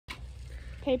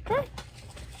paper.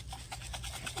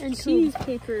 And cheese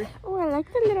paper. Oh, I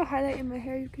like the little highlight in my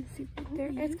hair. You can see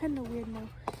right there. It's kind of weird now.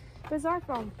 Bizarre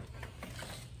foam.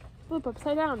 Flip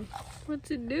upside down.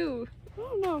 What's it do? I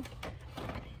don't know.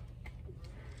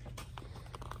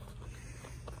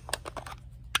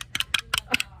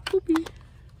 Poopy.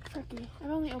 Tricky.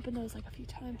 I've only opened those like a few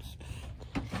times.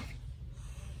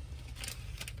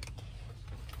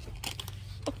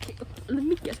 Okay, let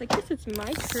me guess. I guess it's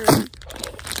my turn.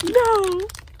 No!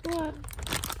 What?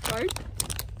 Fart?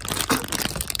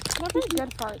 Not very good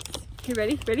farts. You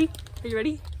ready? Ready? Are you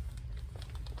ready?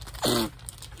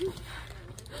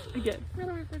 Again. How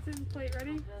do we put this in plate?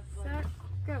 Ready? Set,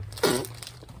 go.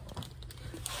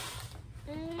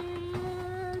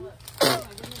 And...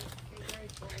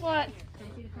 What?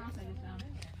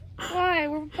 Why?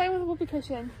 We're playing with a whoopee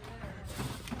cushion.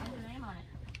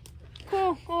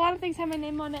 Cool. A lot of things have my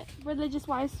name on it,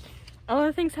 religious-wise. A lot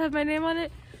of things have my name on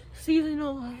it.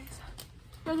 Seasonal-wise.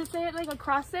 Does it say it like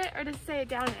across it, or does it say it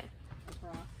down it?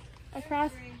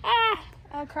 Across. Ah!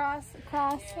 Across.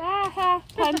 Ah ha!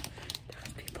 Fun.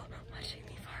 Those people watching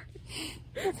me fart.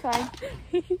 That's fine.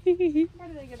 What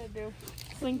are they gonna do?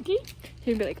 Slinky?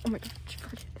 You're gonna be like, oh my god, she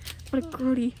farted. What a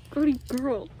grody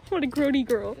girl. What a grody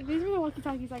girl. These are the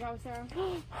walkie-talkies I got with Sarah.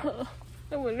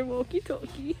 I want a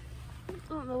walkie-talkie. I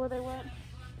don't know where they went.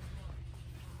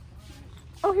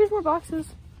 Oh, here's more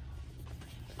boxes.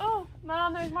 Oh,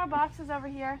 Mom, there's more boxes over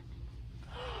here.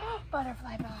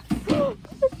 Butterfly box.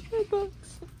 Butterfly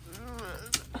box.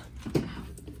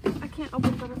 I can't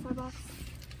open butterfly box.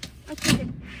 I took it.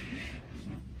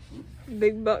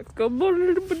 Big box. Go.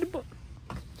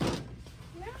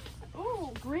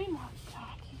 Oh, green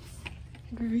walkie-talkies.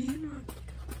 Green.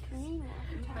 Green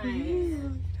walkie-talkies.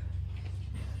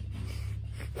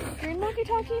 Green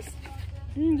walkie-talkies?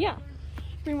 Yeah.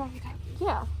 Green walkie-talkies.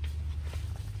 Yeah.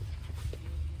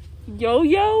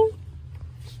 Yo-yo?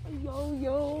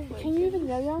 Yo-yo. Can you even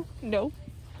yo-yo? No.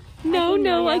 can No,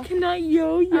 yo-yo. I cannot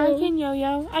yo-yo. I can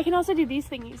yo-yo. I can also do these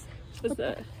thingies. What's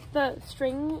that? The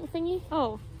string thingy.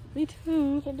 Oh, me You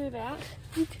too. can do that.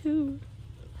 Me too.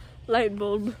 Light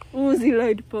bulb. Uzi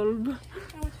light bulb.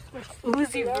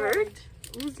 Uzi Vert?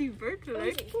 Uzi Vert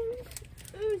light bulb?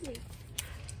 Uzi.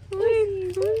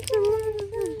 Uzi.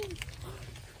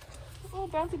 Oh,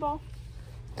 bouncy ball.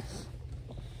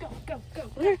 Go, go, go.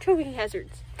 What are choking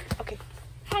hazards? Okay.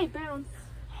 Hey, bounce.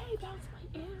 Hey, bounce my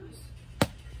ears.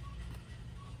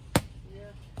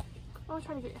 I was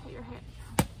trying to get your hand.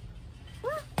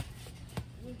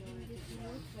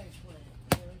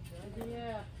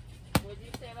 Yeah. What did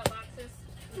you say about boxes?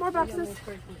 More boxes. See,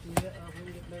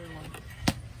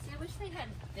 I wish they had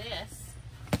this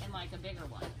in like a bigger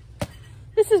one.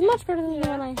 This is much better than the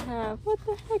one I have. What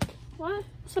the heck? What?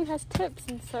 This one has tips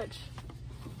and such.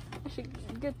 I should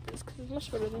get this because it's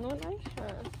much better than the one I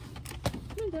have.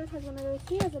 My dad has one of those.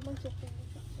 He has a bunch of things.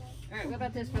 Alright, what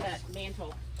about this for that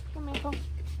mantle? Come on,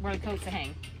 Where the coats to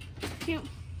hang? cute.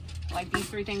 Like these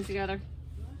three things together?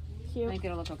 I Cute. think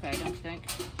it'll look okay, don't you think?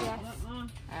 Yes. Alright,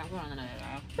 I'm going on another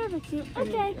aisle. Very cute. Are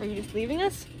you- Okay. Are you just leaving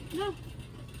us? No.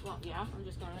 Well, yeah, I'm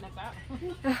just going to the next aisle.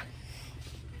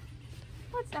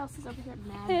 What else is over here?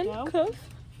 Mad Handcuff?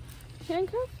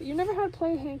 Handcuff? You never had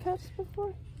play handcuffs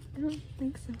before? I don't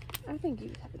think so. I think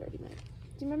you have a dirty mind.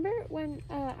 Do you remember when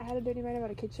I had a dirty mind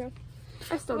about a kid show?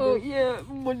 I still Oh do. yeah. It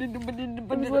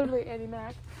was literally Annie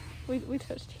Mac. We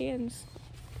touched hands.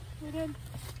 We did.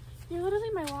 You're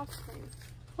literally my lock screen.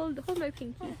 Hold my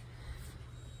pinky.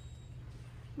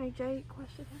 My Jake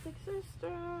question his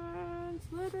existence,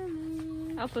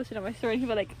 literally. I'll post it on my story and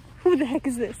people are like, who the heck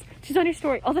is this? She's on your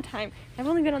story all the time. I've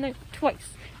only been on there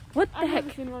twice. What the I've heck?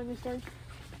 never seen one on your story.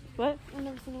 What? I've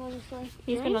never seen one on your story.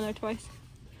 He's been on there twice.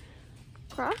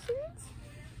 Cross earrings?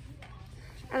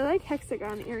 I like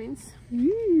hexagon earrings.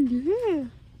 Yeah. I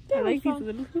They're like fun. these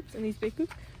little hoops and these big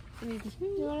hoops. And these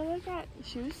You want to look at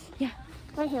shoes? Yeah.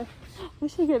 Right here. We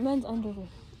should get men's underwear.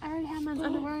 I already have men's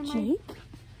underwear in my... Jake?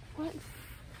 What?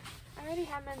 I already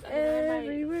have men's underwear in my...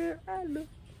 Everywhere I look.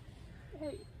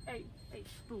 Hey,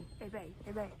 boo, hey,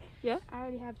 babe. Yeah? I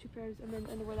already have 2 pairs of men's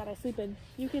underwear that I sleep in.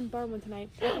 You can borrow one tonight.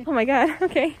 Oh my god,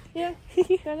 okay. Yeah.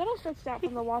 They're a little stretched out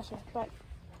from the washer, but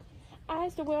I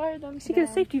used to wear them. She get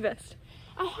a safety vest.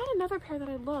 I had another pair that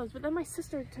I loved, but then my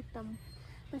sister took them.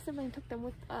 My sibling took them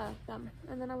with them,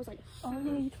 and then I was like, Oh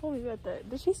yeah, you told me about that.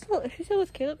 Is she still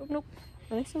with Caleb? Oh, nope.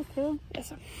 Are they still with Caleb? yes,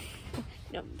 sir.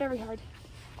 No, very hard.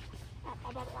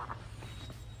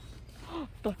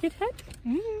 Bucket hat?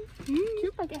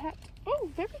 Cute bucket hat. Oh,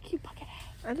 very cute bucket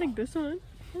hat. I like this one.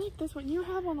 I like this one. You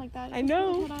have one like that. I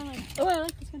know. Put on, like, Oh, I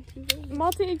like this one too.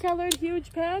 multicolored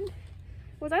huge pen.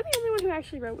 Was I the only one who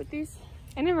actually wrote with these?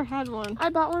 I never had one. I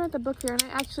bought one at the book fair and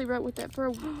I actually wrote with it for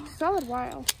a solid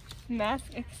while. Mask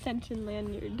extension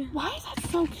lanyard. Why is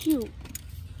that so cute?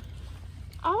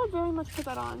 I would very much put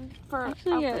that on for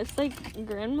Actually, yeah, outfits. it's like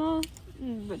grandma,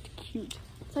 but cute.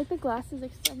 It's like the glasses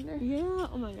extender. Yeah,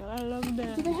 oh my god, I love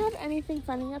that. Do they have anything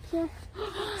funny up here?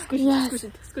 Squish Yes. it, squish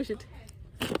it, squish it.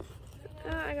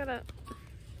 I gotta.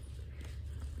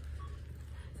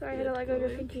 Sorry, I had to let go of your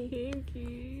pinky.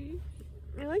 Pinky.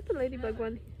 I like the ladybug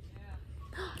one.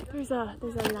 There's a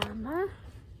llama.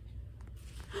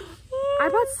 I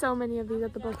bought so many of these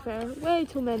at the book fair. Way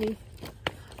too many.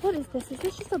 What is this? Is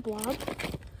this just a blob?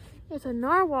 It's a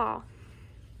narwhal.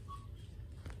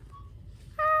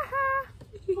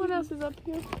 What else is up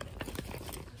here?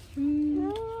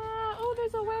 Oh,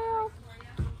 there's a whale.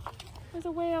 There's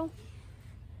a whale.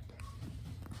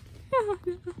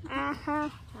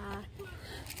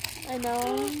 I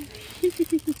know.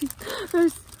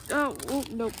 There's oh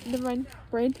nope, never mind.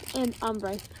 Braid and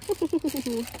ombre.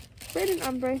 Braid and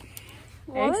ombre.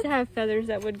 I used to have feathers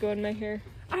that would go in my hair.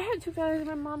 I had two feathers and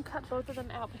my mom cut both of them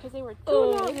out because they were too Oh.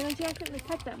 long and then she accidentally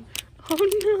cut them.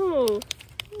 Oh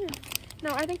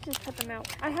No, I think she just cut them out.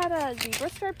 I had a zebra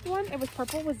striped one. It was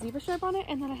purple with zebra stripe on it,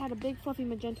 and then I had a big fluffy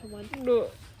magenta one. no.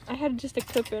 I had just a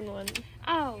clip-in one.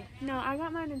 Oh, no, I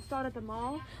got mine installed at the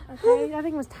mall. Okay, I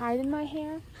think it was tied in my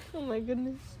hair. Oh my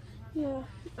goodness. Yeah,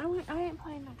 I ain't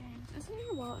playing no games. Isn't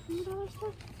your wallet from the dollar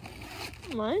store?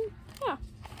 Mine? Yeah.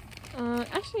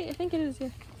 Actually, I think it is, yeah.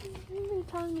 You were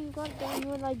telling me to go up there and you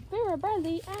were like, Vera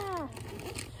Bradley, ah.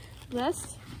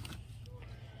 Blessed.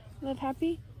 Live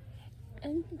happy.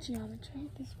 And geometry.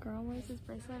 This girl wears this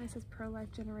bracelet and it says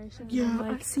pro-life generation. And I'm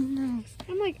like, I've seen those.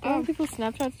 I'm like, I oh. have people's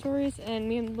Snapchat stories, and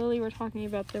me and Lily were talking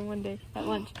about them one day at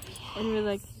lunch, and we were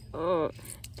like, oh.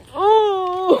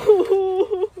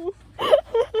 Oh! I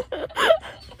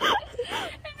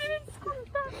didn't squeak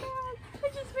that bad. I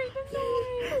just made the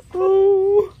noise.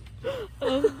 Oh!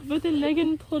 But then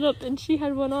Megan pulled up, and she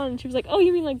had one on, and she was like, oh,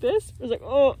 you mean like this? I was like,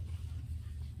 oh.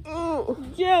 Oh,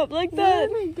 yeah, like that.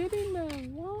 Where am I getting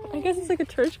them? Why? I guess it's like a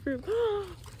church group. Oh,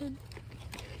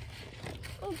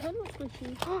 pen was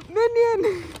squishy.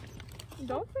 Minion!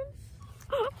 Dolphins?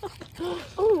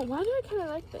 Oh, why do I kind of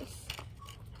like this?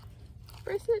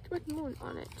 Bracelet with moon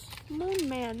on it. Moon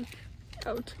man.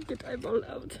 Out. Get eyeball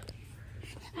out.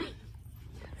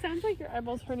 Sounds like your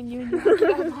eyeball's hurting you and you have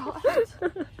your eyeball out.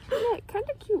 Yeah, kind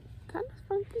of cute. Kind of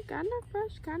funky. Kind of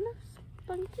fresh. Kind of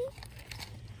spunky.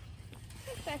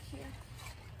 What's back here?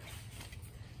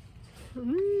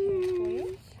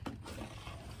 Mm.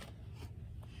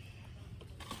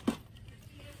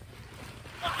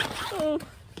 Oh.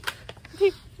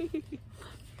 Bit.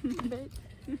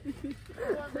 A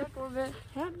little bit.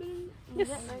 Yes.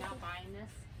 I'm not buying